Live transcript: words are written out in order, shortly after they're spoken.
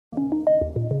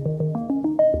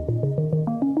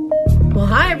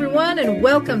everyone, and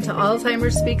welcome to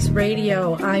Alzheimer's Speaks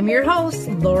Radio. I'm your host,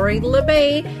 Lori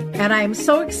LeBay, and I'm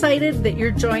so excited that you're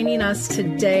joining us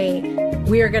today.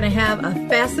 We are going to have a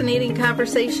fascinating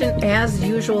conversation as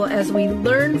usual as we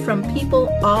learn from people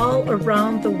all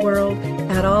around the world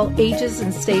at all ages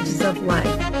and stages of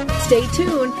life. Stay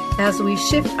tuned as we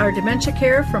shift our dementia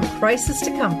care from crisis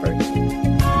to comfort.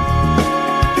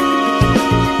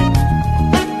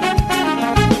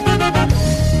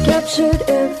 Captured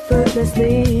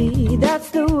effortlessly,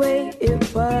 that's the way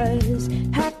it was,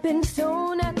 happened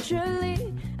so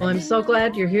naturally. Well, I'm so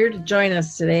glad you're here to join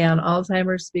us today on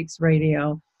Alzheimer's Speaks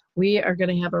Radio. We are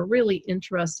going to have a really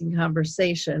interesting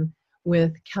conversation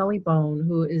with Kelly Bone,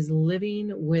 who is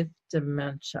living with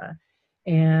dementia.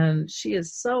 And she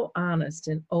is so honest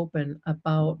and open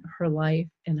about her life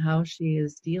and how she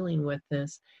is dealing with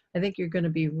this. I think you're going to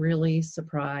be really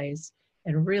surprised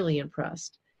and really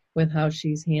impressed with how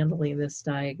she's handling this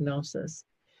diagnosis.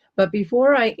 But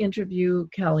before I interview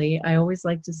Kelly, I always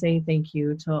like to say thank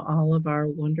you to all of our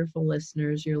wonderful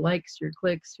listeners. Your likes, your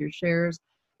clicks, your shares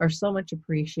are so much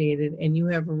appreciated, and you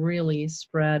have really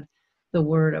spread the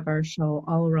word of our show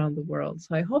all around the world.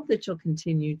 So I hope that you'll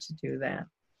continue to do that.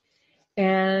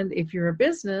 And if you're a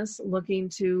business looking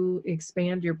to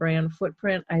expand your brand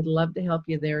footprint, I'd love to help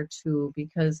you there too,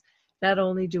 because not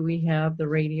only do we have the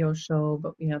radio show,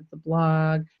 but we have the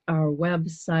blog, our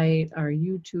website, our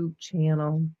YouTube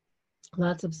channel,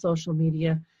 lots of social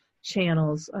media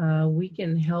channels. We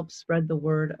can help spread the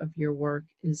word of your work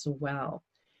as well.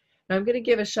 Now, I'm going to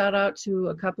give a shout out to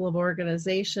a couple of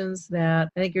organizations that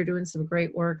I think are doing some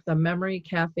great work. The Memory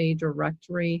Cafe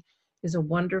Directory is a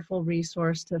wonderful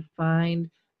resource to find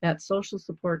that social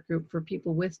support group for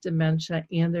people with dementia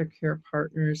and their care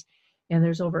partners. And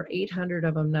there's over 800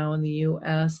 of them now in the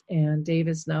U.S., and Dave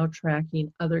is now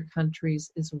tracking other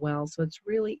countries as well. So it's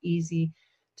really easy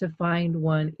to find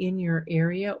one in your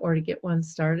area or to get one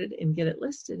started and get it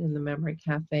listed in the Memory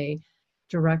Cafe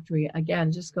directory.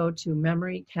 Again, just go to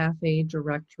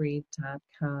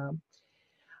memorycafedirectory.com.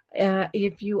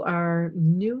 If you are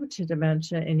new to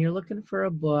dementia and you're looking for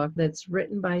a book that's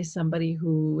written by somebody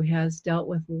who has dealt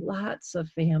with lots of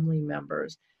family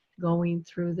members going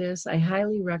through this, I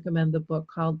highly recommend the book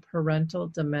called Parental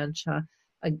Dementia,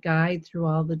 A Guide Through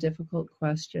All the Difficult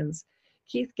Questions.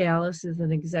 Keith Gallus is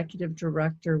an executive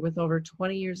director with over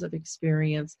 20 years of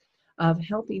experience of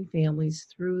helping families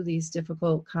through these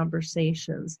difficult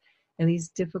conversations and these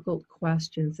difficult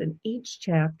questions. And each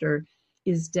chapter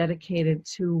is dedicated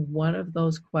to one of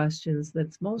those questions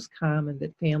that's most common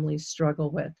that families struggle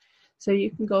with. So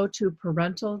you can go to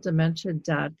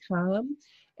parentaldementia.com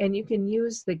and you can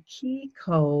use the key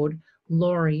code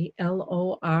Lori,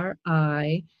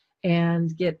 L-O-R-I,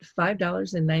 and get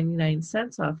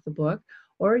 $5.99 off the book,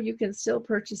 or you can still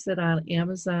purchase it on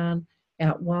Amazon,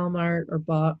 at Walmart, or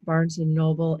Barnes &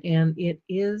 Noble, and it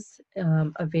is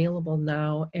available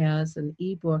now as an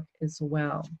ebook as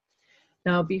well.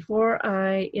 Now, before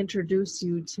I introduce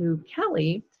you to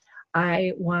Kelly,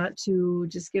 I want to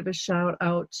just give a shout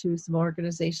out to some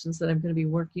organizations that I'm going to be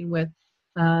working with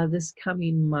this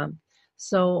coming month.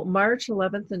 So March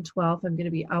 11th and 12th, I'm going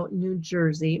to be out in New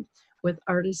Jersey with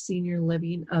Artist Senior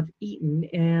Living of Eaton,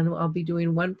 and I'll be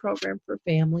doing one program for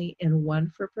family and one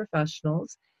for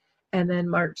professionals. And then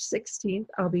March 16th,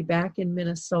 I'll be back in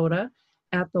Minnesota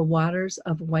at the Waters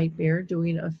of White Bear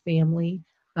doing a family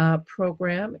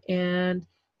program. And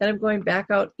then I'm going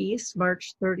back out east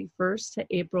March 31st to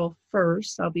April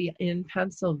 1st. I'll be in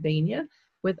Pennsylvania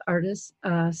with Artist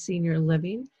Senior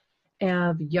Living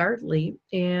of Yardley,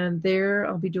 and there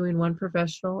I'll be doing one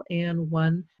professional and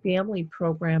one family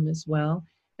program as well.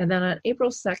 And then on April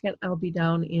 2nd, I'll be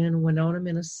down in Winona,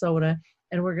 Minnesota,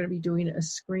 and we're going to be doing a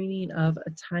screening of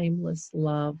A Timeless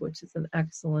Love, which is an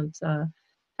excellent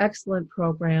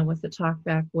program with the talk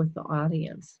back with the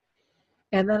audience.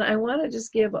 And then I want to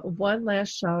just give one last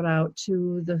shout out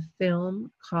to the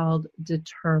film called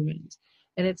Determined.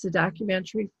 And it's a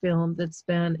documentary film that's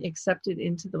been accepted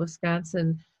into the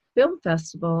Wisconsin Film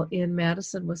Festival in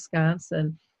Madison,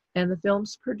 Wisconsin. And the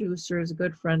film's producer is a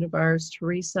good friend of ours,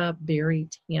 Teresa Berry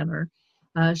Tanner.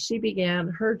 She began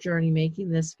her journey making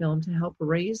this film to help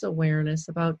raise awareness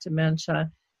about dementia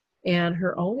and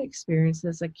her own experience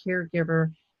as a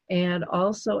caregiver and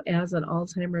also as an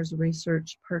Alzheimer's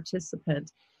research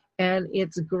participant. And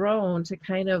it's grown to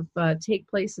kind of take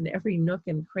place in every nook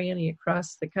and cranny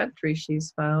across the country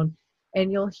she's found. And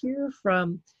you'll hear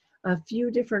from a few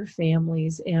different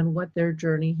families and what their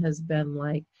journey has been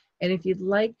like. And if you'd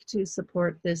like to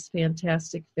support this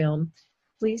fantastic film,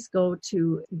 please go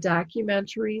to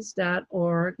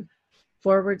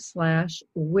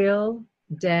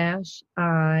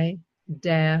documentaries.org/will-I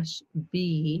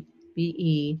B-E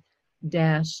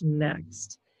dash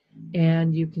next.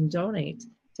 And you can donate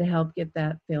to help get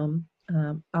that film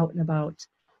out and about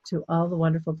to all the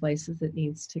wonderful places it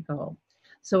needs to go.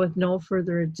 So with no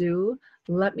further ado,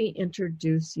 let me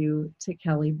introduce you to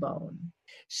Kelly Bone.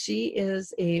 She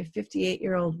is a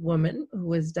 58-year-old woman who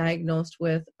was diagnosed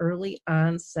with early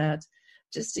onset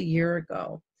just a year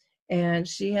ago. And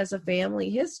she has a family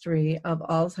history of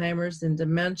Alzheimer's and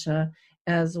dementia,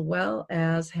 as well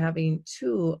as having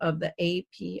 2 of the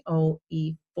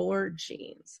APOE4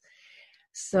 genes.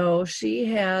 So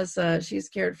she's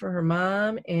cared for her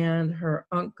mom and her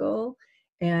uncle,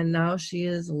 and now she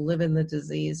is living the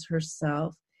disease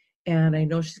herself. And I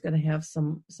know she's going to have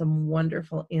some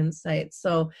wonderful insights.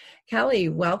 So, Kelly,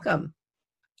 welcome.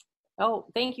 Oh,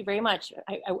 thank you very much.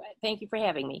 I thank you for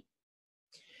having me.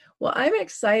 Well, I'm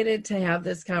excited to have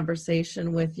this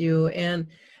conversation with you. And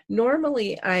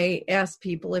normally I ask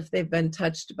people if they've been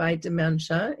touched by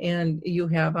dementia, and you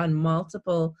have on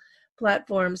multiple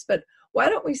platforms. But why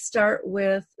don't we start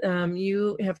with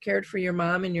you have cared for your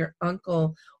mom and your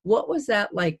uncle. What was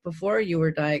that like before you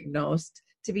were diagnosed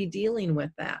to be dealing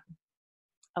with that?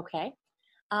 Okay.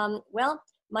 Well,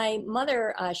 my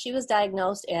mother, she was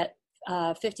diagnosed at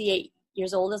 58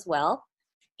 years old as well.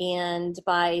 And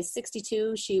by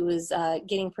 62, she was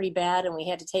getting pretty bad, and we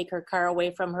had to take her car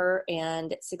away from her.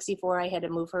 And at 64, I had to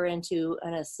move her into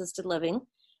an assisted living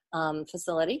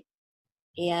facility.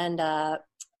 And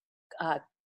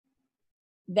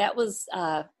that was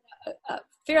a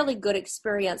fairly good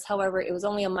experience. However, it was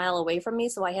only a mile away from me,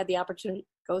 so I had the opportunity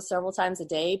to go several times a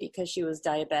day because she was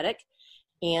diabetic.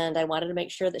 And I wanted to make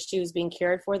sure that she was being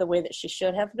cared for the way that she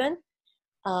should have been.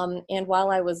 And while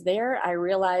I was there, I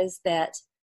realized that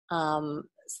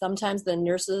sometimes the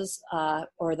nurses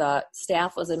or the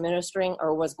staff was administering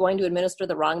or was going to administer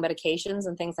the wrong medications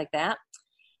and things like that.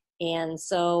 And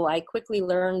so I quickly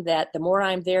learned that the more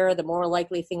I'm there, the more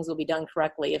likely things will be done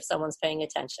correctly if someone's paying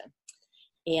attention.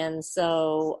 And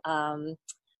so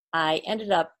I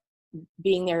ended up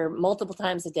being there multiple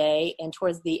times a day. And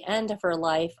towards the end of her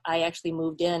life, I actually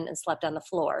moved in and slept on the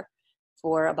floor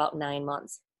for about 9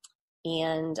 months.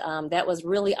 And that was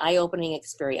really eye-opening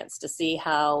experience to see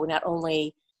how not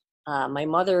only my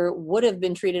mother would have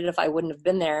been treated if I wouldn't have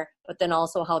been there, but then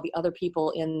also how the other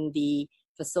people in the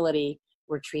facility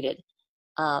were treated.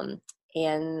 So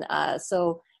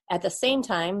at the same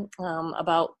time,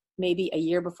 about maybe a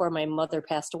year before my mother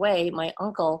passed away, my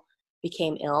uncle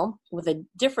became ill with a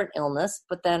different illness.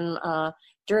 But then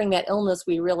during that illness,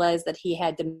 we realized that he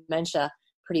had dementia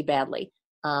pretty badly.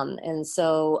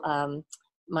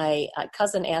 My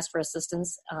cousin asked for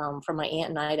assistance from my aunt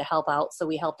and I to help out. So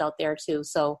we helped out there too.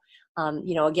 So,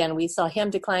 again, we saw him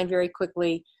decline very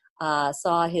quickly,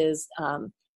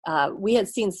 we had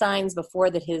seen signs before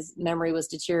that his memory was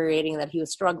deteriorating, that he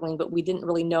was struggling, but we didn't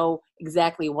really know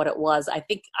exactly what it was. I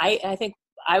think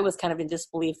I was kind of in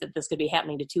disbelief that this could be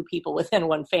happening to 2 people within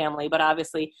one family. But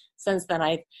obviously since then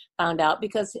I found out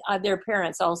because their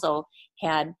parents also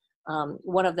had,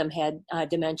 one of them had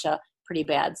dementia pretty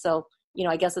bad. So,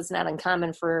 I guess it's not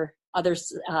uncommon for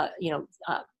others,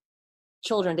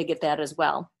 children to get that as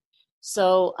well.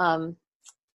 So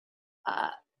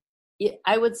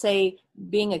I would say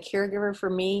being a caregiver for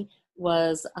me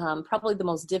was probably the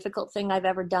most difficult thing I've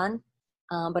ever done.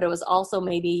 But it was also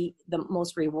maybe the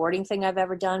most rewarding thing I've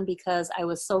ever done because I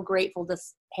was so grateful to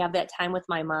have that time with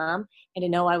my mom and to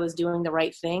know I was doing the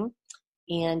right thing.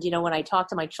 And, when I talk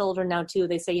to my children now too,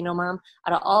 they say, Mom,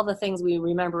 out of all the things we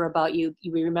remember about you,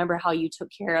 we remember how you took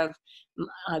care of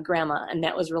grandma. And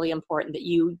that was really important, that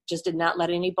you just did not let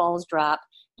any balls drop.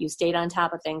 You stayed on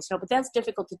top of things. But that's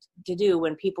difficult to do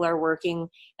when people are working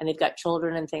and they've got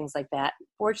children and things like that.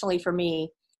 Fortunately for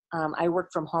me, I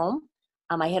worked from home.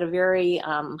 I had a very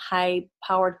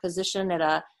high-powered position at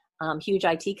a huge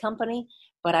IT company,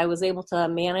 but I was able to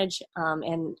manage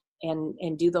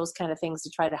and do those kind of things to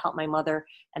try to help my mother.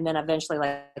 And then eventually,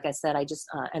 like I said, I just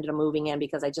ended up moving in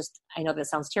because I know this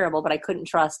sounds terrible, but I couldn't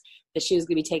trust that she was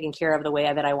going to be taken care of the way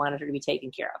that I wanted her to be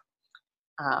taken care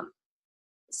of.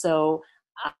 So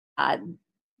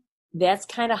that's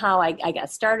kind of how I got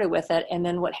started with it. And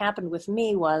then what happened with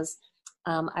me was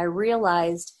I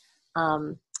realized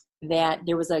that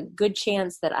there was a good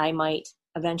chance that I might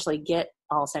eventually get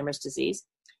Alzheimer's disease.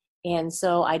 And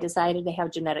so I decided to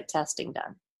have genetic testing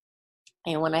done.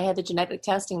 And when I had the genetic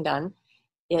testing done,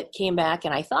 it came back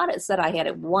and I thought it said I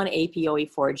had 1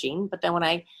 APOE4 gene. But then when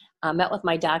I met with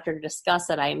my doctor to discuss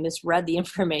it, I misread the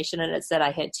information and it said I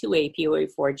had 2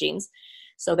 APOE4 genes.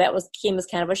 So that came as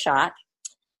kind of a shock.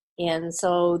 And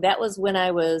so that was when I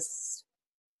was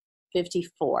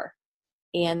 54.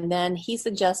 And then he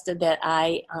suggested that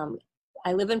I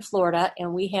live in Florida,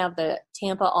 and we have the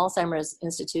Tampa Alzheimer's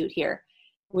Institute here,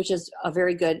 which is a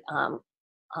very good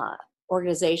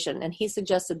organization. And he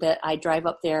suggested that I drive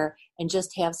up there and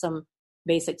just have some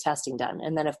basic testing done.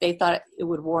 And then if they thought it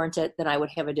would warrant it, then I would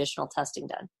have additional testing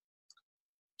done.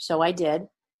 So I did.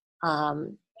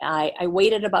 I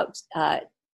waited about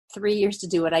 3 years to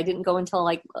do it. I didn't go until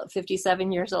like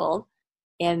 57 years old.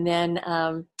 And then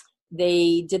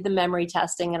they did the memory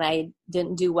testing, and I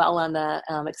didn't do well on the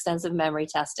extensive memory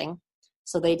testing.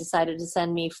 So they decided to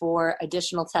send me for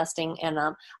additional testing. And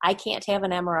I can't have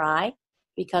an MRI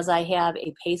because I have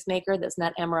a pacemaker that's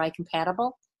not MRI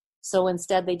compatible. So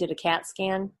instead they did a CAT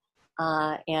scan.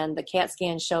 And the CAT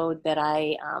scan showed that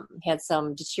I had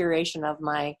some deterioration of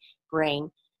my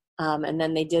brain. And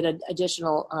then they did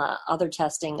additional other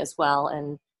testing as well.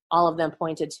 And all of them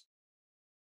pointed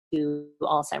to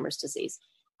Alzheimer's disease.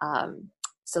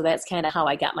 So that's kind of how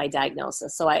I got my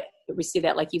diagnosis. So I received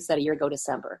that, like you said, a year ago,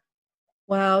 December.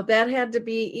 Wow, that had to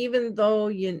be, even though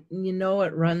you know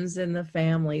it runs in the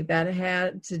family, that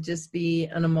had to just be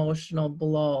an emotional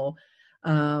blow.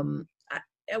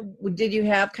 Did you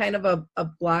have kind of a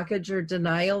blockage or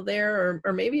denial there,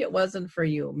 or maybe it wasn't for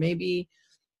you? Maybe.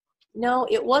 No,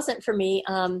 it wasn't for me.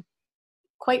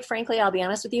 Quite frankly, I'll be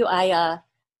honest with you.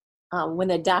 When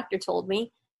the doctor told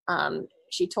me,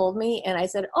 she told me, and I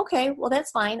said, okay, well,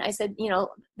 that's fine. I said,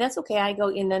 that's okay. I go,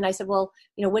 and then I said, well,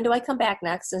 when do I come back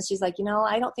next? And she's like,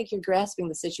 I don't think you're grasping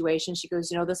the situation. She goes,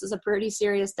 this is a pretty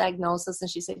serious diagnosis. And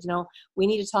she said, we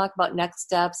need to talk about next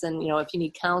steps. And, if you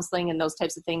need counseling and those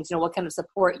types of things, what kind of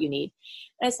support you need.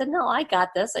 And I said, no, I got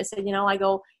this. I said, I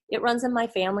go, it runs in my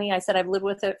family. I said, I've lived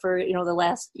with it for, the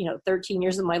last, 13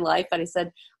 years of my life. But I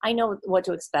said, I know what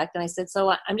to expect. And I said,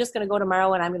 so I'm just going to go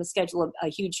tomorrow, and I'm going to schedule a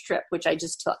huge trip, which I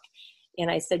just took. And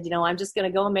I said, I'm just going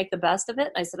to go and make the best of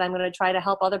it. I said, I'm going to try to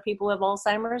help other people with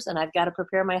Alzheimer's, and I've got to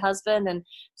prepare my husband. And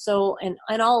so,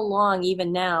 and all along,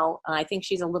 even now, I think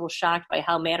she's a little shocked by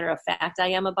how matter of fact I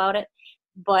am about it.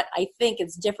 But I think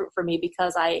it's different for me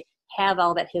because I have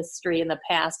all that history in the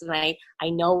past, and I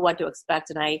know what to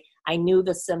expect, and I knew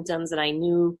the symptoms, and I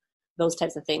knew those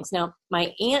types of things. Now,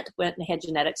 my aunt went and had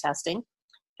genetic testing,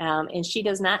 and she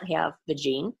does not have the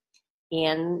gene.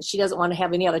 And she doesn't want to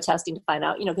have any other testing to find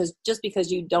out, because just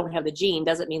because you don't have the gene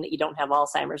doesn't mean that you don't have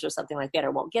Alzheimer's or something like that,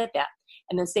 or won't get that.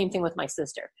 And then same thing with my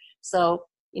sister. So,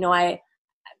 I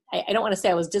don't want to say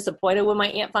I was disappointed when my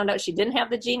aunt found out she didn't have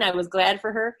the gene. I was glad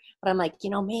for her, but I'm like,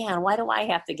 man, why do I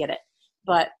have to get it?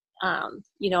 But,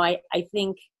 I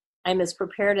think I'm as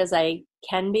prepared as I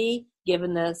can be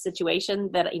given the situation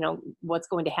that, what's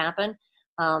going to happen.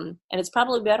 And it's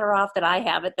probably better off that I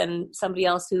have it than somebody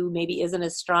else who maybe isn't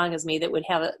as strong as me that would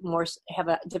have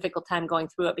a difficult time going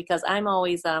through it, because I'm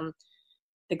always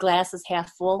the glass is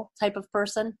half full type of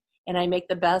person, and I make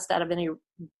the best out of any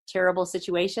terrible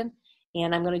situation.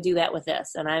 And I'm going to do that with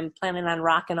this. And I'm planning on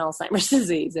rocking Alzheimer's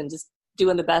disease and just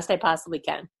doing the best I possibly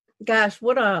can. Gosh,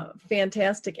 what a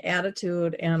fantastic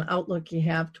attitude and outlook you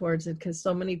have towards it, because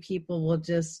so many people will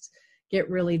just get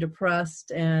really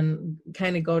depressed and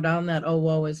kind of go down that, oh,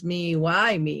 woe is me,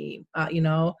 why me, out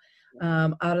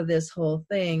of this whole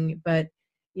thing. But,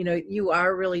 you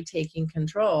are really taking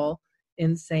control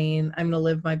in saying, I'm going to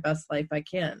live my best life I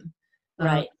can,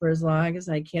 right, for as long as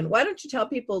I can. Why don't you tell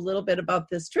people a little bit about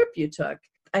this trip you took?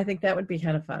 I think that would be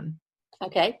kind of fun.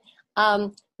 Okay.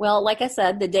 Well, like I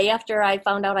said, the day after I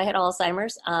found out I had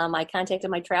Alzheimer's, I contacted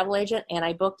my travel agent, and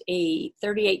I booked a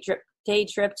 38-day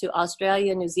trip to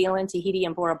Australia, New Zealand, Tahiti,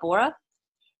 and Bora Bora.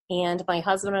 And my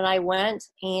husband and I went,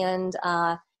 and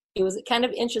it was kind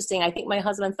of interesting. I think my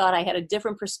husband thought I had a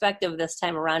different perspective this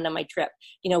time around on my trip.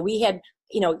 We had,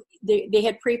 they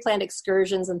had pre-planned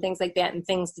excursions and things like that and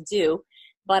things to do.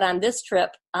 But on this trip,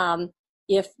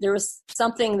 if there was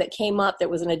something that came up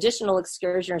that was an additional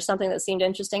excursion or something that seemed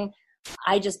interesting,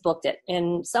 I just booked it.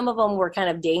 And some of them were kind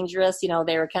of dangerous. They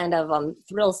were kind of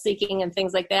thrill seeking and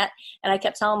things like that. And I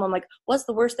kept telling them, I'm like, what's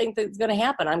the worst thing that's going to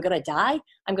happen? I'm going to die.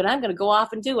 I'm going to go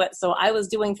off and do it. So I was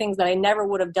doing things that I never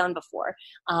would have done before.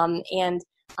 And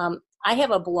I have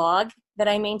a blog that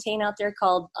I maintain out there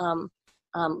called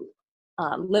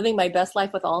Living My Best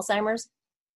Life with Alzheimer's.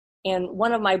 And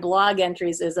one of my blog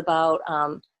entries is about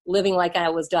living like I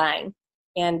was dying.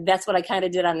 And that's what I kind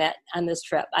of did on this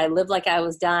trip. I lived like I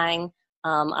was dying.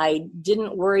 I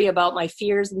didn't worry about my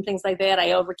fears and things like that.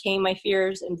 I overcame my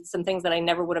fears and some things that I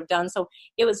never would have done. So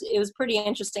it was pretty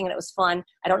interesting, and it was fun.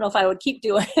 I don't know if I would keep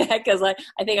doing it, because I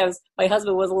think my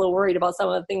husband was a little worried about some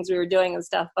of the things we were doing and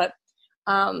stuff. But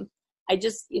I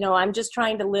just, I'm just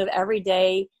trying to live every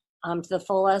day to the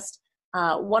fullest.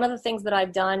 One of the things that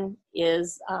I've done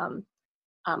is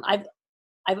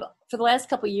for the last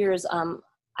couple of years,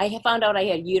 I have found out I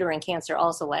had uterine cancer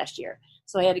also last year.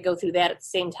 So I had to go through that at the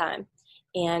same time.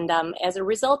 And as a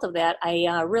result of that, I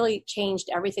really changed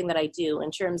everything that I do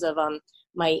in terms of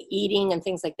my eating and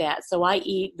things like that. So I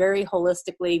eat very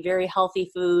holistically, very healthy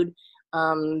food.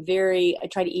 I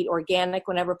try to eat organic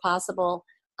whenever possible.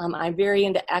 I'm very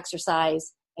into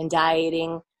exercise and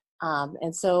dieting.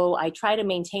 And so I try to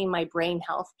maintain my brain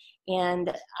health.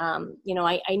 And,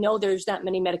 I know there's not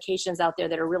many medications out there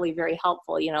that are really very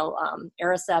helpful.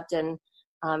 Aricept and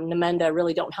Namenda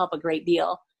really don't help a great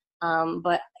deal.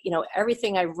 But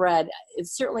everything I've read, it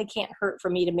certainly can't hurt for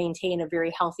me to maintain a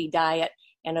very healthy diet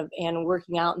and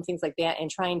working out and things like that,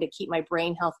 and trying to keep my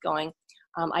brain health going.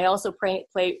 I also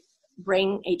play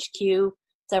Brain HQ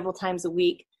several times a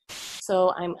week.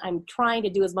 So I'm trying to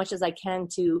do as much as I can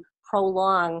to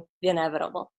prolong the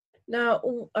inevitable. Now,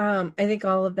 I think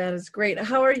all of that is great.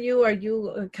 How are you? Are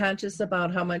you conscious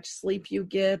about how much sleep you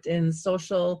get and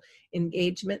social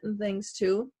engagement and things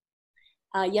too?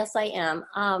 Yes, I am.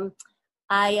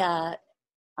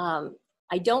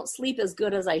 I don't sleep as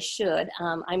good as I should.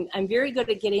 I'm very good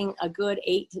at getting a good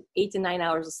 8 to 9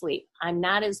 hours of sleep. I'm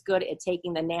not as good at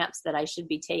taking the naps that I should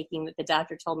be taking that the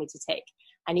doctor told me to take.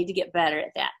 I need to get better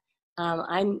at that.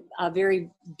 I'm a very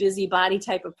busybody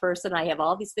type of person. I have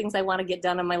all these things I want to get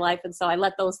done in my life, and so I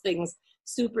let those things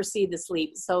supersede the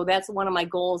sleep. So that's one of my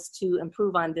goals to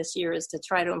improve on this year, is to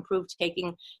try to improve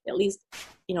taking at least,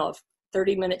 a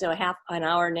 30-minute to a half an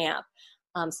hour nap.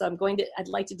 So I'd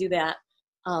like to do that.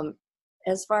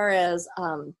 As far as,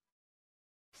 I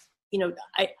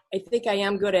think I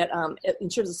am good at, in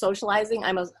terms of socializing.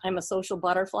 I'm a social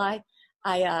butterfly.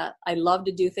 I love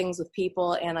to do things with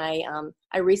people, and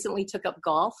I recently took up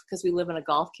golf because we live in a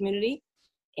golf community.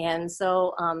 And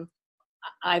so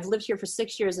I've lived here for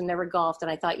 6 years and never golfed. And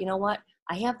I thought, you know what?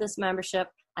 I have this membership.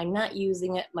 I'm not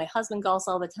using it. My husband golfs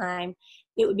all the time.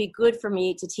 It would be good for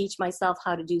me to teach myself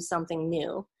how to do something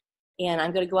new. And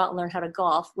I'm going to go out and learn how to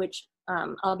golf, which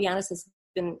I'll be honest, has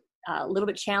been a little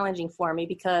bit challenging for me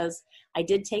because I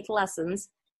did take lessons.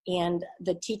 And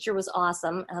the teacher was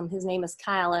awesome. His name is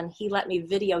Kyle, and he let me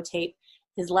videotape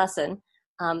his lesson.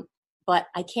 But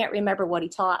I can't remember what he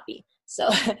taught me.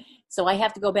 So I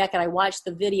have to go back and I watch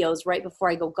the videos right before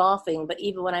I go golfing. But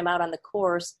even when I'm out on the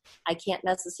course, I can't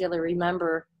necessarily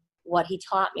remember what he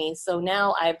taught me. So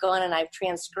now I've gone and I've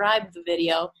transcribed the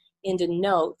video into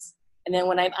notes. And then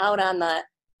when I'm out on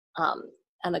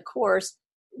the course,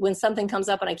 when something comes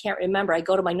up and I can't remember, I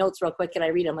go to my notes real quick and I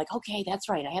read them. I'm like, okay, that's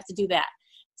right. I have to do that.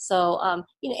 So,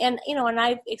 and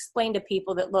I've explained to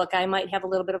people that, look, I might have a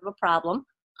little bit of a problem.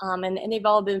 And they've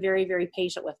all been very, very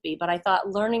patient with me. But I thought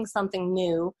learning something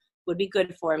new would be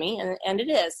good for me. And it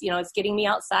is. It's getting me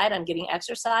outside. I'm getting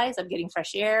exercise. I'm getting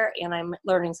fresh air. And I'm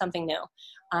learning something new.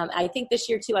 I think this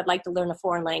year, too, I'd like to learn a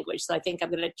foreign language. So I think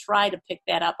I'm going to try to pick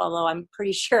that up, although I'm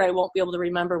pretty sure I won't be able to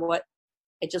remember what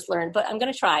I just learned. But I'm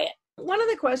going to try it. One of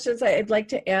the questions I'd like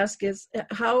to ask is,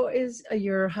 how is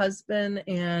your husband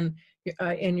and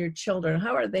your children,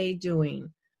 how are they doing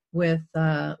with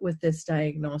this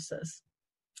diagnosis?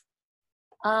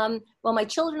 Well, my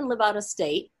children live out of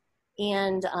state,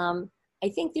 and I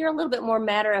think they're a little bit more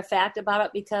matter of fact about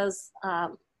it because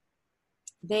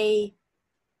they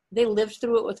lived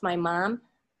through it with my mom,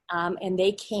 and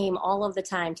they came all of the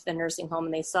time to the nursing home,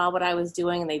 and they saw what I was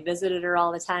doing, and they visited her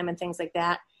all the time and things like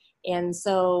that. And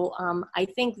so I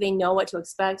think they know what to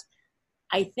expect.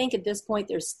 I think at this point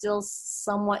they're still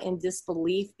somewhat in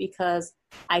disbelief because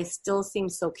I still seem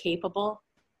so capable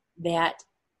that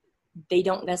they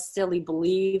don't necessarily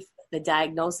believe the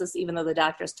diagnosis, even though the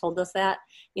doctors told us that,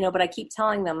 but I keep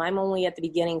telling them I'm only at the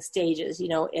beginning stages,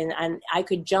 and I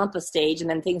could jump a stage and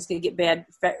then things could get bad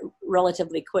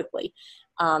relatively quickly.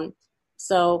 But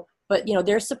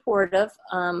they're supportive.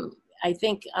 I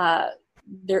think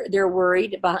they're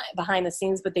worried behind the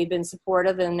scenes, but they've been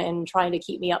supportive and trying to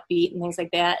keep me upbeat and things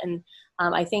like that. And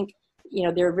I think,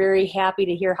 they're very happy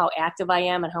to hear how active I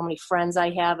am and how many friends I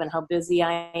have and how busy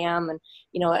I am. And,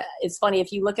 it's funny,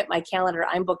 if you look at my calendar,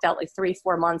 I'm booked out like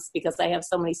 3-4 months because I have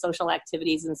so many social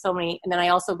activities and then I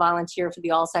also volunteer for the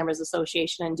Alzheimer's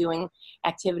Association and doing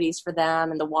activities for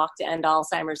them and the Walk to End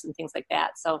Alzheimer's and things like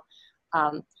that. So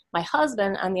my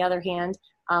husband, on the other hand,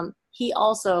 he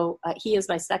is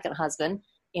my second husband,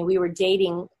 and we were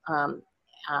dating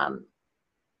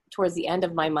towards the end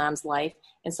of my mom's life.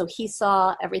 And so he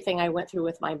saw everything I went through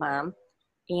with my mom,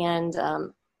 and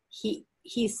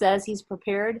he says he's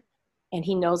prepared and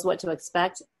he knows what to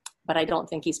expect, but I don't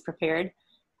think he's prepared.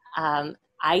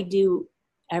 I do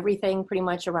everything pretty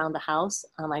much around the house.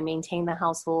 I maintain the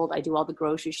household. I do all the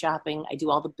grocery shopping. I do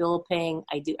all the bill paying.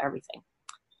 I do everything.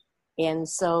 And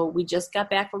so we just got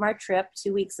back from our trip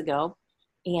 2 weeks ago.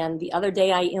 And the other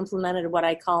day I implemented what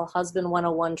I call Husband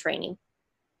 101 training.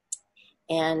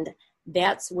 And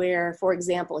that's where, for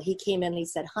example, he came in and he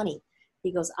said, honey,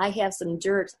 he goes, I have some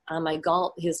dirt on my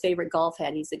his favorite golf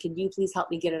hat. He said, can you please help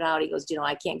me get it out? He goes,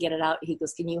 I can't get it out. He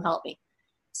goes, can you help me?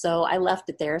 So I left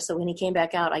it there. So when he came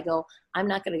back out, I go, I'm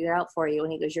not going to get it out for you.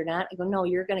 And he goes, you're not? I go, no,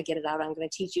 you're going to get it out. I'm going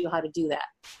to teach you how to do that.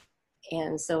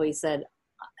 And so he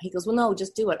goes, well, no,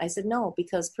 just do it. I said, no,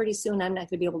 because pretty soon I'm not going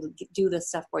to be able to do this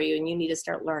stuff for you, and you need to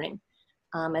start learning.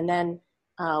 And then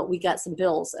we got some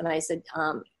bills, and I said,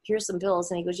 here's some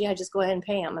bills. And he goes, yeah, just go ahead and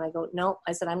pay them. And I go, no,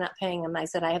 I said, I'm not paying them. I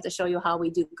said, I have to show you how we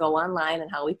do go online and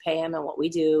how we pay them and what we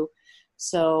do.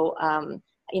 So,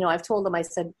 I've told him, I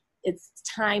said, it's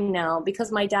time now,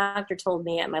 because my doctor told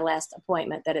me at my last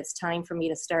appointment that it's time for me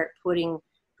to start putting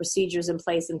procedures in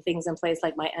place and things in place,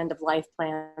 like my end of life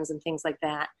plans and things like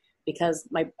that, because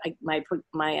my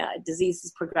disease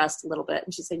has progressed a little bit.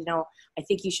 And she said, I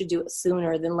think you should do it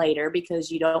sooner than later, because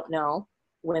you don't know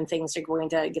when things are going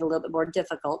to get a little bit more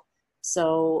difficult.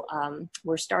 So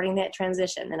we're starting that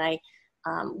transition. And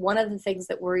one of the things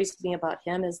that worries me about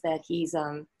him is that he's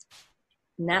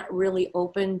not really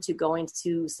open to going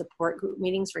to support group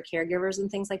meetings for caregivers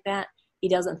and things like that. He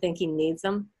doesn't think he needs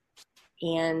them.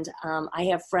 And I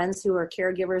have friends who are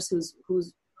caregivers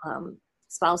whose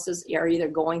spouses are either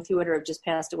going through it or have just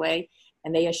passed away.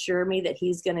 And they assure me that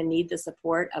he's going to need the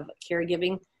support of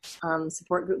caregiving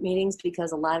support group meetings,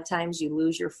 because a lot of times you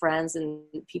lose your friends and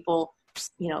people,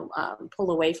 pull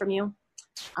away from you.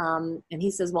 And he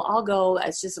says, well, I'll go.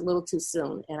 It's just a little too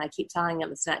soon. And I keep telling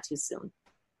him it's not too soon.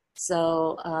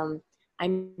 So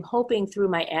I'm hoping through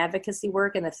my advocacy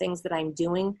work and the things that I'm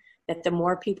doing, that the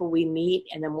more people we meet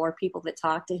and the more people that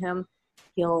talk to him,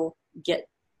 he'll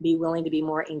be willing to be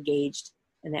more engaged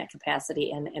in that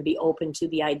capacity and be open to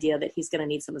the idea that he's going to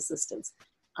need some assistance.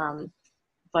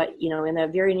 But, in the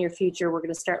very near future, we're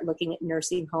going to start looking at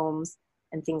nursing homes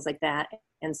and things like that.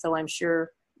 And so I'm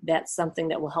sure that's something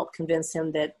that will help convince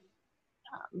him that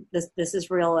this is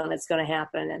real and it's going to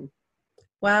happen. And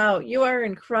wow, you are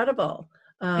incredible.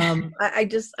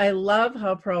 I love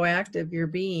how proactive you're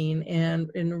being and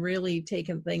really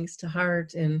taking things to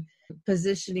heart and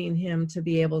positioning him to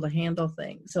be able to handle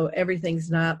things. So everything's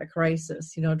not a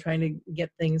crisis, trying to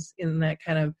get things in that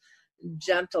kind of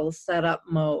gentle setup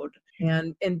mode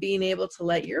and being able to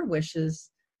let your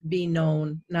wishes be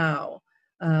known now.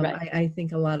 Right. I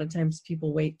think a lot of times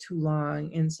people wait too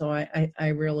long. And so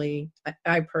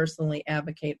I personally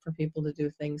advocate for people to do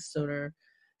things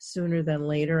sooner than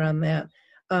later on that.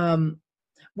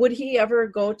 Would he ever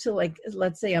go to, like,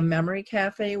 let's say a memory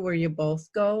cafe where you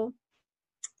both go?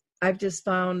 I've just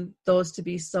found those to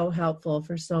be so helpful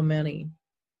for so many.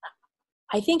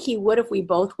 I think he would if we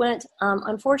both went.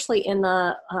 Unfortunately, in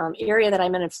the area that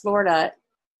I'm in Florida,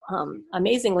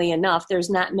 amazingly enough, there's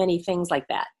not many things like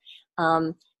that.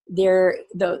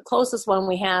 The closest one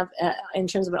we have in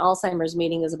terms of an Alzheimer's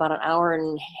meeting is about an hour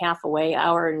and a half away,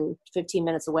 hour and 15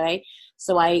 minutes away.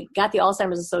 So I got the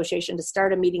Alzheimer's Association to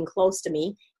start a meeting close to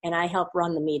me, and I help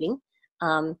run the meeting.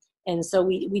 And so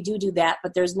we do that,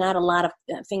 but there's not a lot of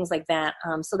things like that.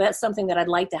 So that's something that I'd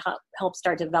like to help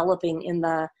start developing in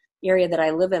the area that I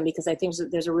live in, because I think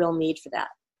there's a real need for that.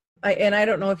 I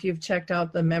don't know if you've checked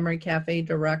out the Memory Cafe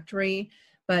directory,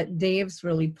 but Dave's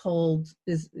really pulled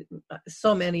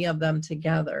so many of them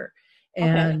together.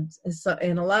 And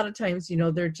and a lot of times,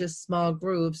 they're just small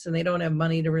groups and they don't have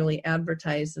money to really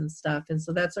advertise and stuff. And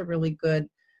so that's a really good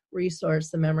resource,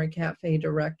 the Memory Cafe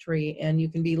directory. And you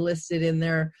can be listed in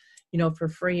there, for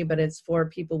free, but it's for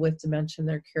people with dementia and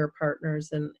their care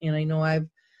partners. And I know I've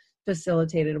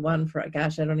facilitated one for,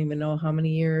 gosh, I don't even know how many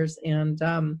years. And,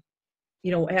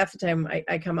 half the time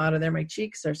I come out of there, my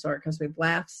cheeks are sore because we've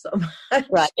laughed so much.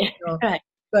 Right. Right.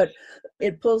 But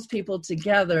it pulls people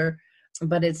together,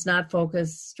 but it's not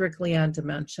focused strictly on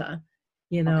dementia.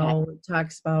 It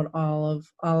talks about all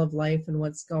of life and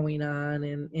what's going on,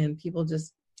 and people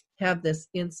just have this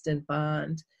instant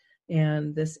bond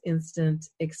and this instant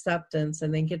acceptance,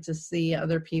 and they get to see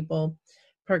other people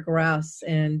progress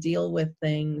and deal with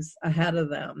things ahead of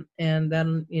them. And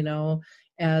then,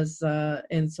 and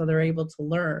so they're able to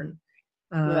learn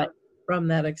from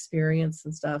that experience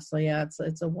and stuff. So yeah,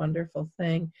 it's a wonderful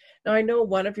thing. Now, I know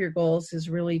one of your goals is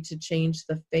really to change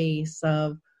the face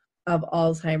of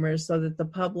Alzheimer's, so that the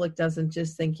public doesn't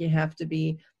just think you have to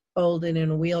be old and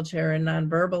in a wheelchair and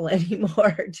nonverbal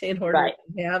anymore in order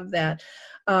to have that.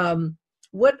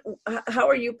 How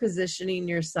are you positioning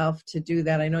yourself to do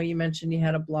that? I know you mentioned you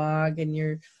had a blog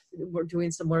and we're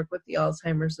doing some work with the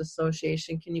Alzheimer's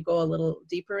Association. Can you go a little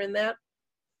deeper in that?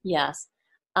 Yes.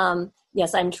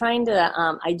 Yes, I'm trying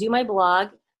to, I do my blog.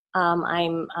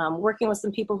 I'm working with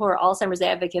some people who are Alzheimer's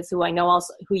advocates who I know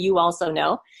also, who you also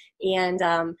know.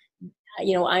 And,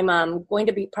 I'm going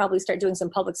to be probably start doing some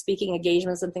public speaking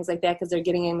engagements and things like that because they're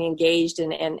getting me engaged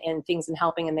and things and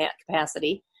helping in that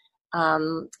capacity.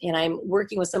 And I'm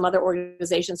working with some other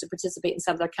organizations to participate in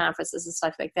some of their conferences and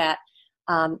stuff like that.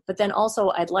 But then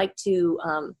also I'd like to,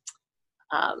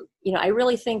 I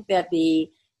really think that the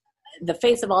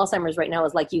face of Alzheimer's right now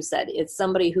is, like you said, it's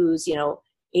somebody who's,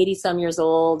 80 some years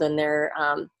old and they're,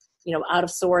 out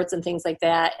of sorts and things like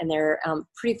that. And they're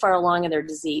pretty far along in their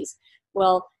disease.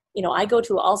 Well, I go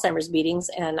to Alzheimer's meetings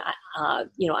and,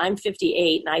 I'm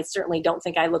 58 and I certainly don't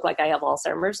think I look like I have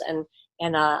Alzheimer's.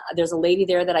 And there's a lady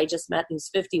there that I just met who's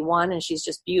 51 and she's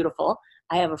just beautiful.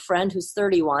 I have a friend who's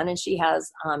 31 and she has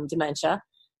dementia.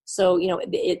 So,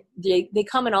 they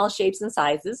come in all shapes and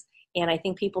sizes. And I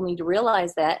think people need to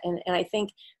realize that. And I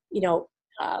think,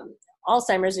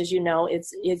 Alzheimer's, as you know,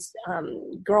 it's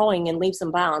growing in leaps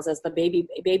and bounds as the baby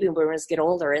boomers get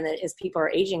older, and as people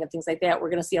are aging and things like that. We're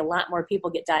going to see a lot more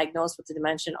people get diagnosed with the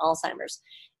dementia and Alzheimer's.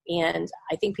 And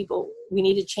I think we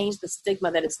need to change the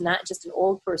stigma that it's not just an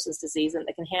old person's disease and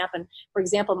that can happen. For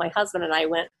example, my husband and I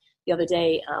went the other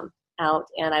day out,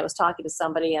 and I was talking to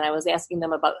somebody, and I was asking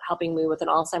them about helping me with an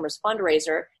Alzheimer's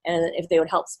fundraiser and if they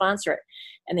would help sponsor it.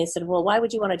 And they said, well, why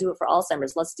would you want to do it for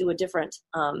Alzheimer's? Let's do a different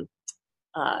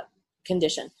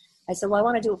condition. I said, well, I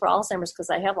want to do it for Alzheimer's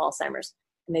because I have Alzheimer's.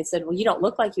 And they said, well, you don't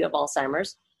look like you have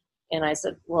Alzheimer's. And I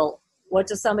said, well, what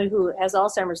does somebody who has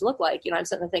Alzheimer's look like? I'm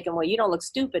sitting there thinking, well, you don't look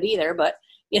stupid either, but,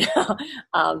 so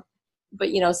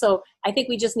I think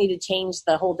we just need to change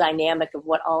the whole dynamic of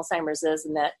what Alzheimer's is,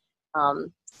 and that,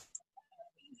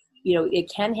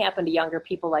 it can happen to younger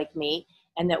people like me,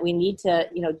 and that we need to,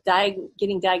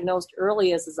 getting diagnosed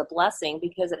early is a blessing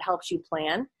because it helps you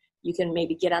plan. You can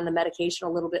maybe get on the medication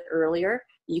a little bit earlier.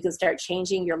 You can start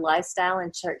changing your lifestyle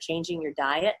and start changing your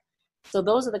diet. So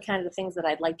those are the kind of things that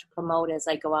I'd like to promote as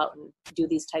I go out and do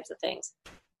these types of things.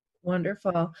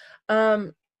 Wonderful.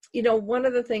 One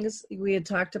of the things we had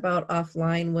talked about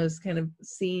offline was kind of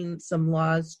seeing some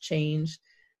laws change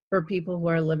for people who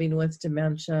are living with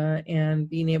dementia and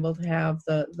being able to have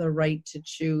the right to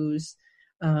choose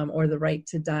or the right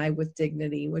to die with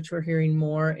dignity, which we're hearing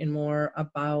more and more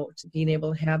about, being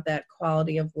able to have that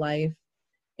quality of life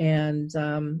and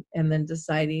then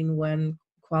deciding when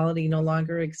quality no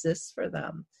longer exists for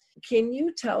them. Can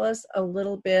you tell us a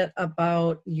little bit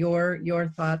about your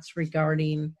thoughts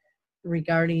regarding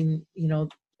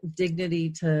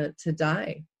dignity to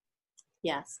die?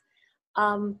 Yes.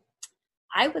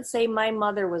 I would say my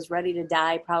mother was ready to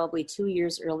die probably 2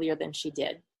 years earlier than she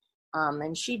did.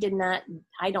 And she did not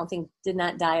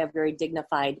die a very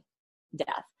dignified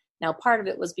death. Now, part of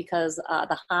it was because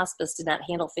the hospice did not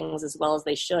handle things as well as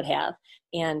they should have.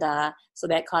 And so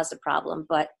that caused a problem.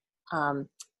 But, I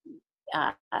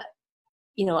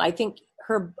think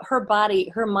her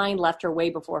mind left her way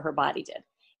before her body did.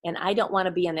 And I don't want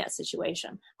to be in that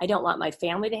situation. I don't want my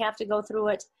family to have to go through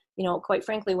it. Quite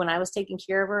frankly, when I was taking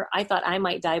care of her, I thought I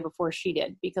might die before she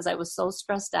did because I was so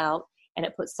stressed out and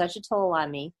it put such a toll on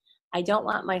me. I don't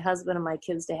want my husband and my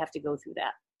kids to have to go through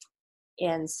that.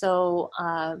 And so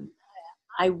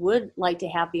I would like to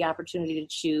have the opportunity to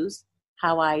choose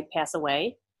how I pass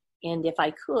away. And if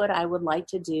I could, I would like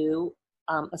to do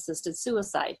assisted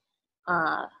suicide.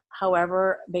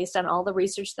 However, based on all the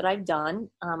research that I've done,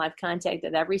 I've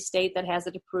contacted every state that has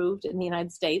it approved in the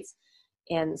United States.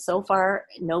 And so far,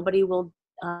 nobody will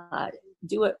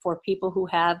do it for people who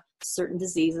have certain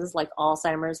diseases like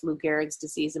Alzheimer's, Lou Gehrig's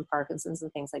disease, and Parkinson's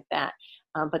and things like that.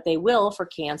 But they will for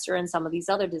cancer and some of these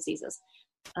other diseases.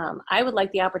 I would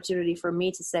like the opportunity for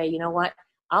me to say, you know what,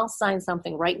 I'll sign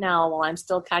something right now while I'm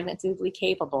still cognitively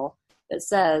capable that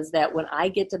says that when I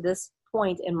get to this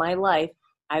point in my life,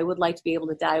 I would like to be able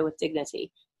to die with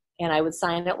dignity. And I would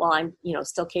sign it while I'm,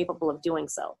 still capable of doing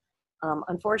so.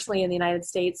 Unfortunately, in the United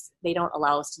States, they don't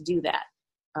allow us to do that.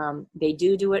 They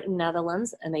do it in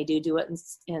Netherlands, and they do it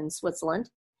in Switzerland.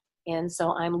 And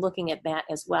so I'm looking at that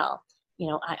as well.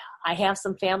 I have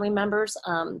some family members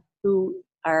who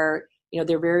are,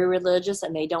 they're very religious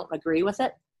and they don't agree with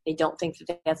it. They don't think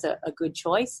that that's a good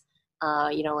choice.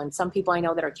 And some people I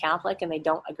know that are Catholic and they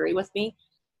don't agree with me.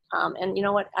 And you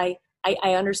know what? I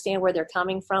understand where they're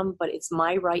coming from, but it's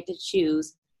my right to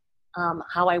choose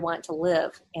how I want to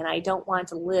live. And I don't want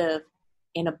to live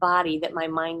in a body that my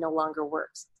mind no longer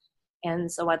works.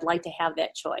 And so I'd like to have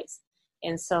that choice.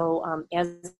 And so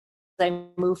as I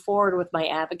move forward with my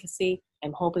advocacy,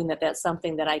 I'm hoping that that's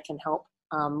something that I can help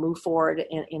move forward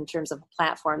in terms of a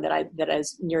platform that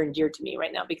is near and dear to me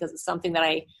right now, because it's something that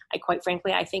I quite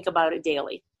frankly, I think about it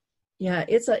daily. Yeah,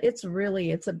 it's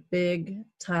a big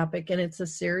topic, and it's a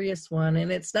serious one,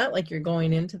 and it's not like you're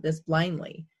going into this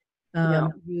blindly.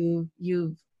 No.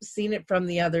 You've seen it from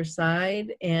the other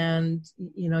side, and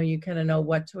you kind of know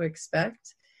what to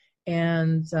expect.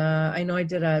 And I know I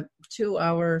did a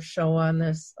 2-hour show on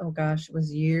this. Oh gosh, it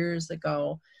was years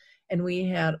ago, and we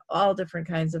had all different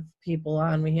kinds of people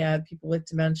on. We had people with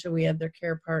dementia, we had their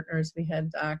care partners, we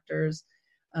had doctors.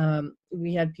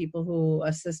 We had people who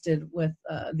assisted with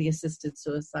the assisted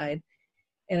suicide.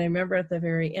 And I remember at the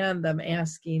very end, them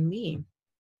asking me,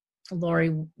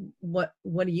 Lori, what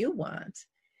do you want?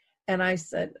 And I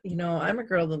said, I'm a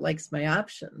girl that likes my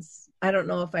options. I don't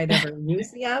know if I'd ever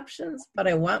use the options, but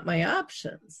I want my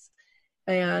options.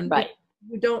 And right.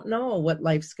 You don't know what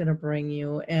life's going to bring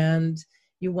you, and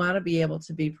you want to be able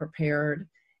to be prepared.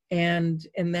 And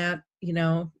that,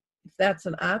 if that's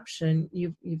an option,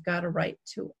 you've got a right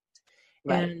to it.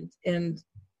 Right. And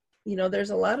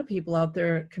there's a lot of people out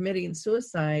there committing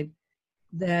suicide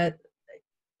that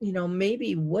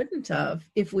maybe wouldn't have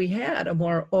if we had a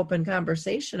more open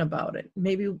conversation about it.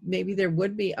 Maybe there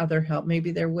would be other help.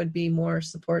 Maybe there would be more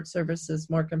support services,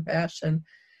 more compassion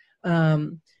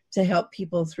to help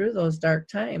people through those dark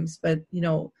times. But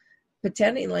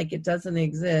pretending like it doesn't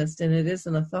exist and it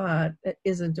isn't a thought, it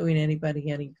isn't doing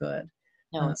anybody any good.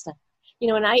 No, it's not.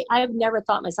 And I've never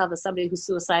thought myself as somebody who's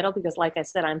suicidal, because like I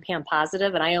said, I'm PAM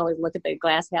positive, and I always look at the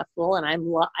glass half full, and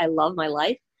I love my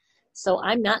life. So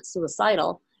I'm not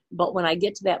suicidal, but when I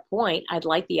get to that point, I'd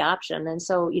like the option. And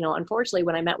so, unfortunately,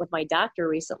 when I met with my doctor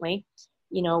recently,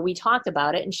 we talked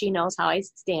about it, and she knows how I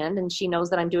stand, and she knows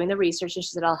that I'm doing the research, and she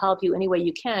said, I'll help you any way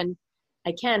you can.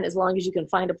 I can, as long as you can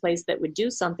find a place that would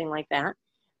do something like that.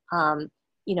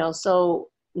 So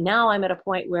now I'm at a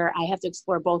point where I have to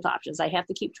explore both options. I have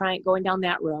to keep going down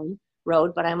that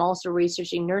road, but I'm also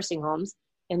researching nursing homes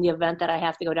in the event that I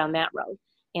have to go down that road.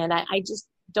 And I just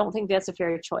don't think that's a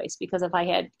fair choice, because if I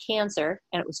had cancer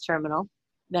and it was terminal,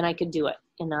 then I could do it.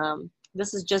 And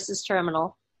this is just as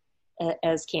terminal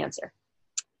as cancer.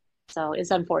 So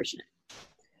it's unfortunate.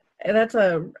 And that's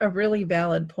a really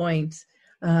valid point.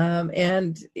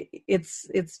 And it's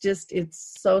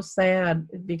so sad,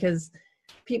 because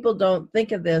people don't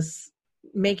think of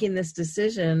making this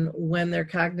decision when their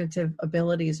cognitive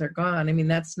abilities are gone. I mean,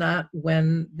 that's not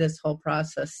when this whole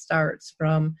process starts.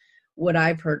 From what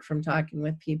I've heard from talking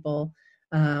with people,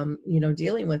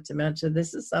 dealing with dementia,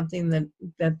 this is something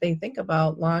that they think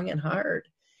about long and hard.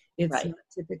 It's right. not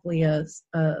typically a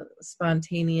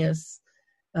spontaneous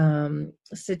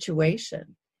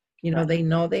situation. Right. They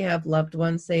know they have loved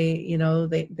ones. They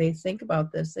think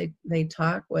about this. They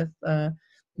talk with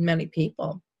many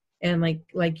people, and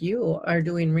like you are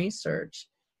doing research,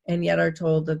 and yet are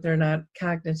told that they're not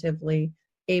cognitively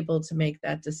able to make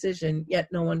that decision. Yet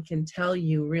no one can tell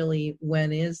you really when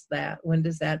does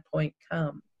that point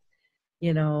come.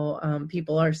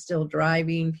 People are still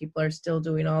driving. People are still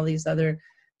doing all these other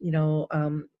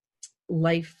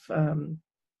life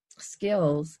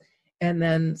skills. And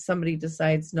then somebody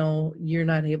decides, no, you're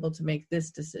not able to make this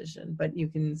decision, but you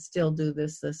can still do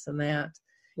this, and that.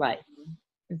 Right.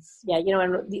 And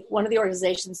one of the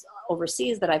organizations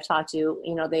overseas that I've talked to,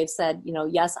 they've said,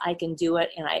 yes, I can do it,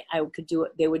 and I could do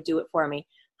it. They would do it for me.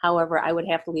 However, I would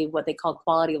have to leave what they call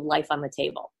quality of life on the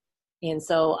table. And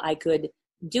so I could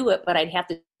do it, but I'd have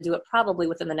to do it probably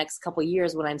within the next couple of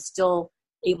years, when I'm still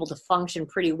able to function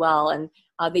pretty well. And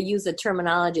they use the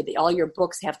terminology that all your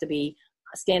books have to be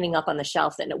standing up on the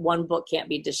shelf, that one book can't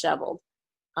be disheveled.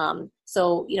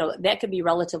 So that could be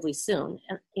relatively soon.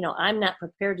 And, I'm not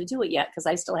prepared to do it yet, because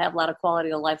I still have a lot of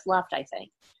quality of life left, I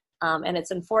think. And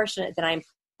it's unfortunate that I'm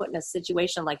put in a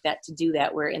situation like that to do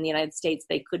that, where in the United States,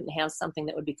 they couldn't have something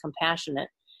that would be compassionate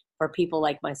for people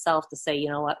like myself to say,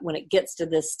 what, when it gets to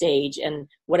this stage, and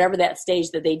whatever that stage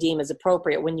that they deem is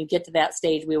appropriate, when you get to that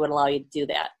stage, we would allow you to do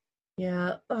that.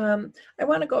 Yeah. I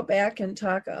want to go back and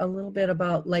talk a little bit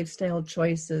about lifestyle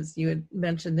choices. You had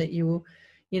mentioned that you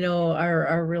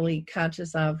are really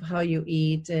conscious of how you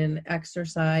eat and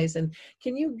exercise. And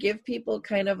can you give people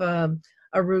kind of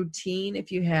a routine,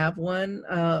 if you have one,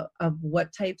 of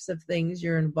what types of things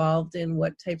you're involved in,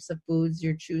 what types of foods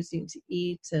you're choosing to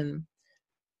eat? And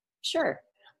Sure.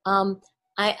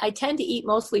 I tend to eat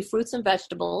mostly fruits and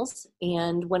vegetables,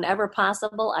 and whenever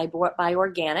possible, I buy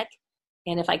organic.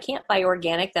 And if I can't buy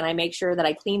organic, then I make sure that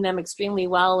I clean them extremely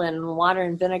well in water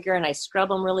and vinegar, and I scrub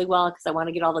them really well, because I want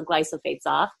to get all the glyphosates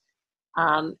off.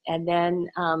 And then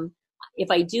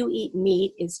if I do eat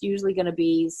meat, it's usually going to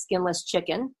be skinless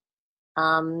chicken.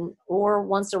 Or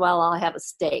once in a while I'll have a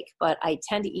steak, but I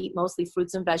tend to eat mostly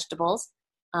fruits and vegetables.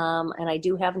 And I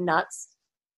do have nuts.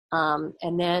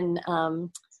 And then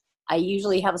I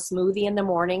usually have a smoothie in the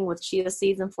morning with chia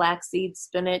seeds and flax seeds,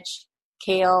 spinach,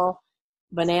 kale,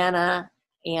 banana,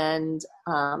 and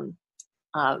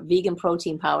vegan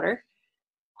protein powder.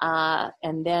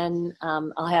 And then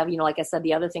I'll have, like I said,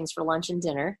 the other things for lunch and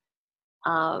dinner.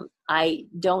 I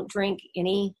don't drink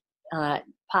any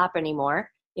pop anymore.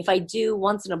 If I do,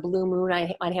 once in a blue moon,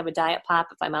 I might have a diet pop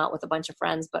if I'm out with a bunch of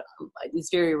friends, but it's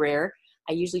very rare.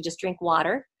 I usually just drink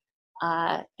water.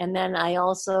 And then I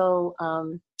also,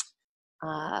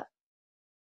 as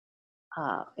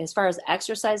far as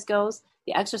exercise goes,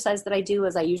 the exercise that I do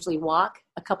is I usually walk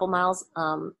a couple miles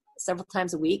several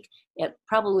times a week,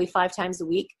 probably 5 times a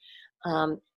week.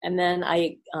 And then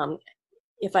I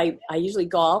usually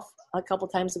golf a couple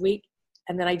times a week,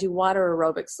 and then I do water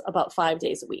aerobics about 5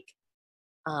 days a week.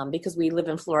 Because we live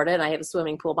in Florida and I have a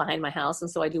swimming pool behind my house. And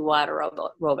so I do water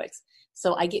aerobics.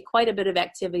 So I get quite a bit of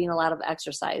activity and a lot of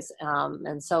exercise.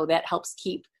 And so that helps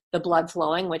keep the blood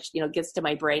flowing, which, gets to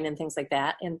my brain and things like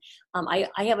that. And I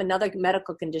have another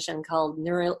medical condition called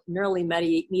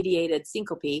neurally mediated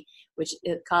syncope, which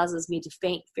it causes me to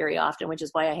faint very often, which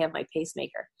is why I have my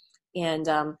pacemaker. And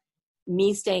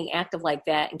me staying active like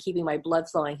that and keeping my blood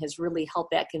flowing has really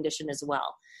helped that condition as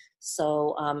well.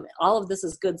 So all of this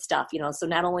is good stuff, so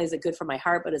not only is it good for my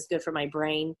heart, but it's good for my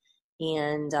brain.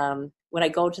 And when I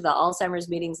go to the Alzheimer's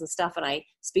meetings and stuff, and I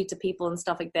speak to people and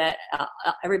stuff like that,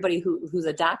 everybody who's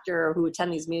a doctor or who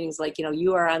attend these meetings,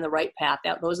 you are on the right path.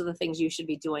 Those are the things you should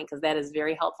be doing, because that is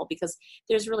very helpful, because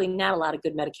there's really not a lot of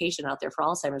good medication out there for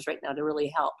Alzheimer's right now to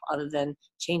really help, other than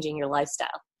changing your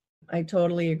lifestyle. I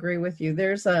totally agree with you.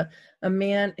 There's a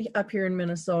man up here in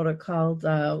Minnesota called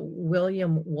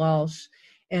William Walsh,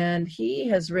 and he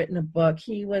has written a book.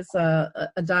 He was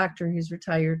a doctor. He's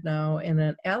retired now, and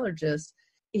an allergist.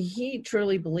 He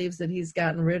truly believes that he's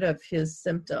gotten rid of his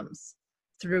symptoms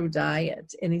through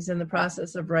diet, and he's in the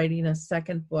process of writing a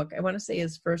second book. I want to say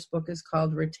his first book is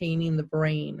called Retaining the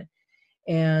Brain.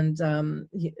 And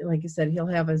like I said, he'll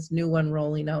have his new one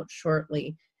rolling out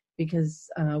shortly, because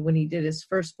when he did his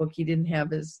first book, he didn't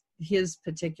have his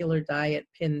particular diet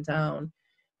pinned down.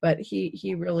 But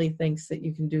he really thinks that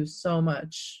you can do so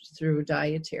much through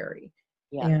dietary.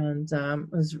 Yeah. And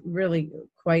it was really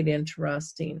quite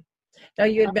interesting. Now,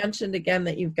 you had mentioned again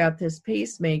that you've got this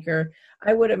pacemaker.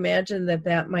 I would imagine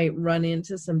that might run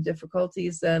into some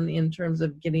difficulties then in terms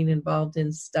of getting involved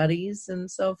in studies and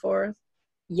so forth.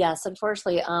 Yes,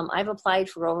 unfortunately, I've applied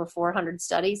for over 400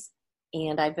 studies,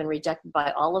 and I've been rejected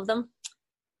by all of them.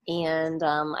 And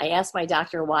I asked my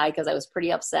doctor why, because I was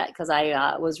pretty upset, because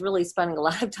I was really spending a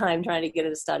lot of time trying to get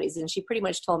into studies. And she pretty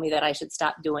much told me that I should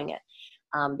stop doing it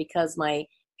because my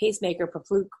pacemaker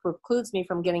precludes me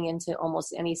from getting into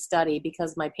almost any study,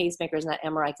 because my pacemaker is not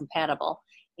MRI compatible.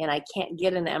 And I can't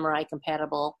get an MRI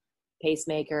compatible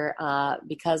pacemaker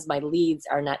because my leads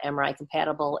are not MRI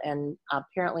compatible. And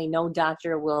apparently no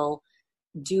doctor will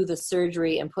do the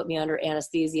surgery and put me under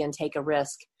anesthesia and take a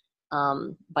risk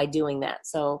by doing that.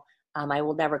 So I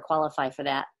will never qualify for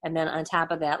that. And then on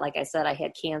top of that, like I said, I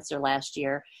had cancer last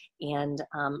year. And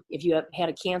if you have had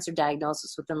a cancer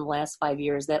diagnosis within the last 5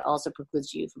 years, that also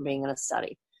precludes you from being in a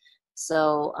study.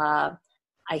 So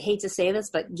I hate to say this,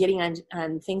 but getting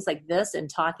on things like this and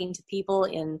talking to people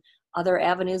in other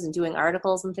avenues and doing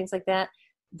articles and things like that,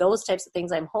 those types of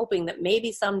things, I'm hoping that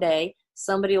maybe someday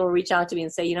somebody will reach out to me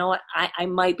and say, you know what, I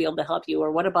might be able to help you,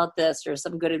 or what about this, or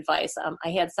some good advice. I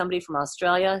had somebody from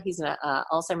Australia. He's an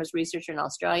Alzheimer's researcher in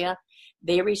Australia.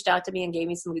 They reached out to me and gave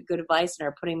me some good advice and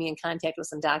are putting me in contact with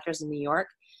some doctors in New York.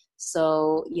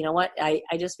 So, you know what, I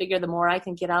just figure the more I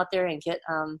can get out there and get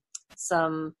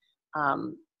some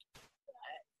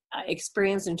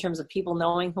experience in terms of people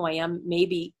knowing who I am,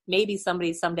 maybe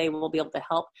somebody someday will be able to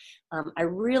help. I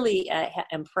really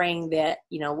am praying that,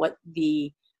 what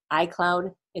the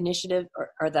iCloud initiative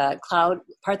or the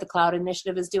cloud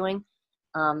initiative is doing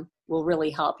will really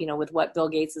help, with what Bill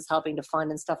Gates is helping to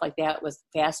fund and stuff like that, with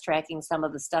fast tracking some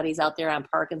of the studies out there on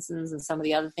Parkinson's and some of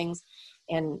the other things,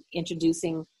 and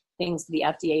introducing things to the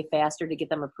FDA faster to get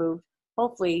them approved.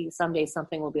 Hopefully someday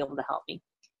something will be able to help me.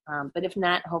 But if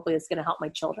not, hopefully it's going to help my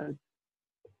children.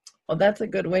 Well, that's a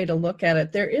good way to look at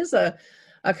it. There is a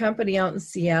company out in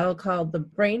Seattle called the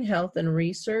Brain Health and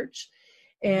Research,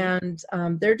 and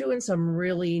they're doing some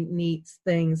really neat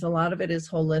things. A lot of it is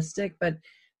holistic, but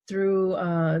through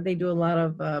they do a lot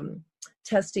of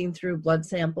testing through blood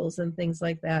samples and things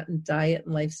like that, and diet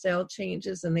and lifestyle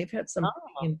changes, and they've had some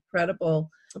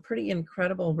pretty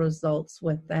incredible results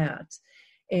with that.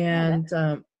 And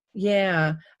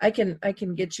Yeah, I can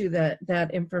get you that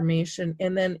information.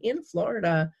 And then in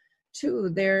Florida too,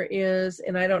 there is,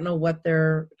 and I don't know what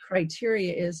their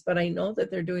criteria is, but I know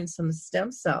that they're doing some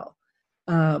stem cell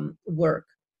work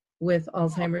with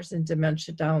Alzheimer's and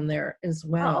dementia down there as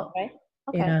well. Oh, okay.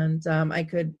 Okay. And I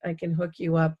can hook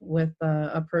you up with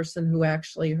a person who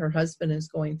actually, her husband is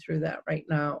going through that right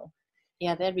now.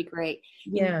 Yeah, that'd be great.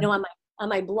 Yeah. You know, on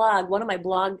my blog, one of my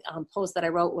blog posts that I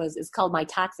wrote is called My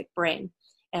Toxic Brain.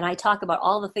 And I talk about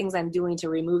all the things I'm doing to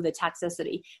remove the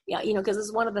toxicity. Yeah, you know, because this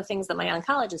is one of the things that my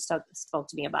oncologist spoke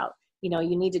to me about. You know,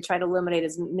 you need to try to eliminate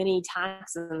as many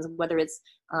toxins, whether it's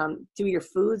through your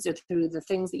foods or through the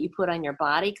things that you put on your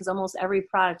body, because almost every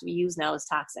product we use now is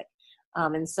toxic.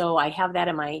 And so I have that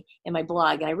in my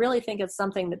blog. And I really think it's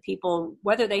something that people,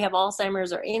 whether they have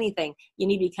Alzheimer's or anything, you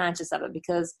need to be conscious of it,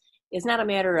 because it's not a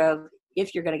matter of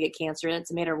if you're going to get cancer,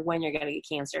 it's a matter of when you're going to get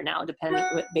cancer now,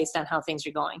 based on how things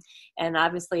are going. And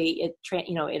obviously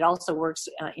it also works,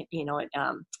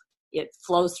 it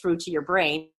flows through to your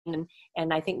brain.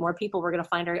 And I think more people we're going to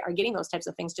find are getting those types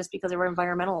of things just because of our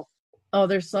environmental. Oh,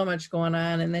 there's so much going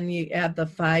on. And then you add the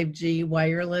 5G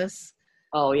wireless.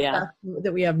 Oh, yeah.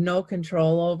 That we have no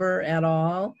control over at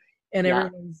all. And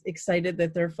everyone's excited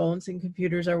that their phones and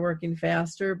computers are working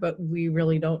faster, but we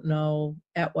really don't know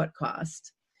at what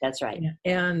cost. That's right.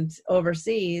 And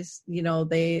overseas, you know,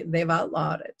 they've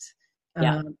outlawed it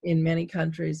in many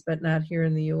countries, but not here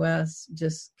in the U.S.,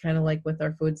 just kind of like with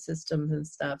our food systems and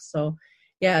stuff. So,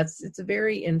 yeah, it's a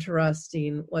very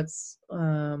interesting what is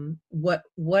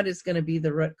going to be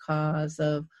the root cause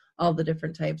of all the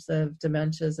different types of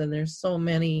dementias. And there's so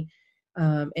many,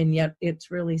 and yet it's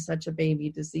really such a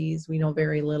baby disease. We know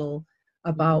very little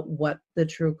about what the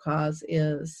true cause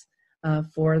is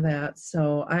for that.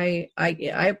 So I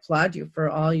applaud you for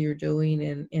all you're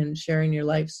doing and sharing your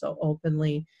life so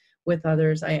openly with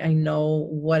others. I know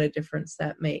what a difference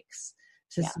that makes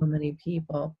to so many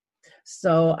people.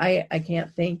 So I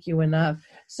can't thank you enough.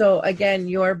 So again,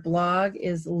 your blog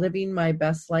is Living My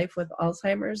Best Life with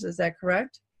Alzheimer's. Is that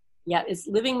correct? Yeah, it's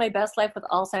Living My Best Life with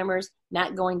Alzheimer's,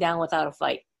 Not Going Down Without a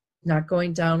Fight. Not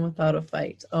going down without a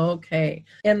fight. Okay.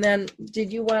 And then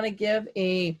did you want to give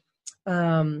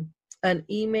an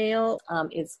email?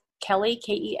 It's Kelly,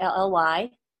 Kelly,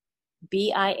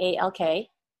 BIALK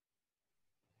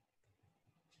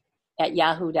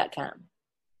 @yahoo.com.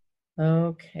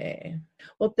 Okay.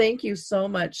 Well, thank you so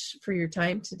much for your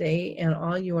time today and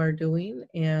all you are doing.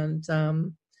 And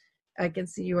I can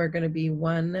see you are going to be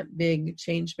one big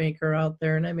change maker out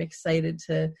there. And I'm excited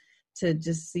to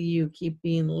just see you keep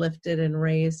being lifted and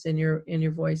raised and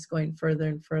your voice going further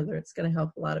and further. It's going to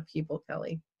help a lot of people,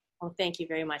 Kelly. Well, thank you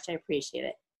very much. I appreciate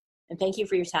it. And thank you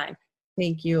for your time.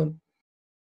 Thank you.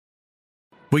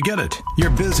 We get it. You're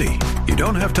busy. You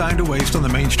don't have time to waste on the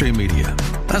mainstream media.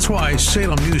 That's why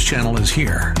Salem News Channel is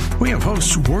here. We have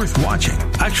hosts worth watching,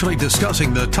 actually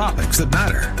discussing the topics that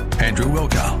matter. Andrew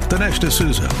Wilkow, Dinesh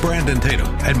D'Souza, Brandon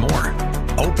Tatum, and more.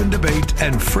 Open debate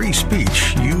and free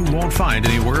speech you won't find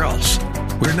anywhere else.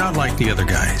 We're not like the other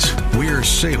guys. We're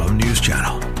Salem News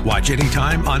Channel. Watch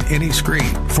anytime on any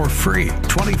screen for free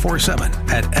 24/7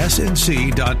 at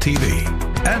snc.tv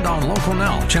and on Local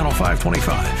Now, Channel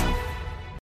 525.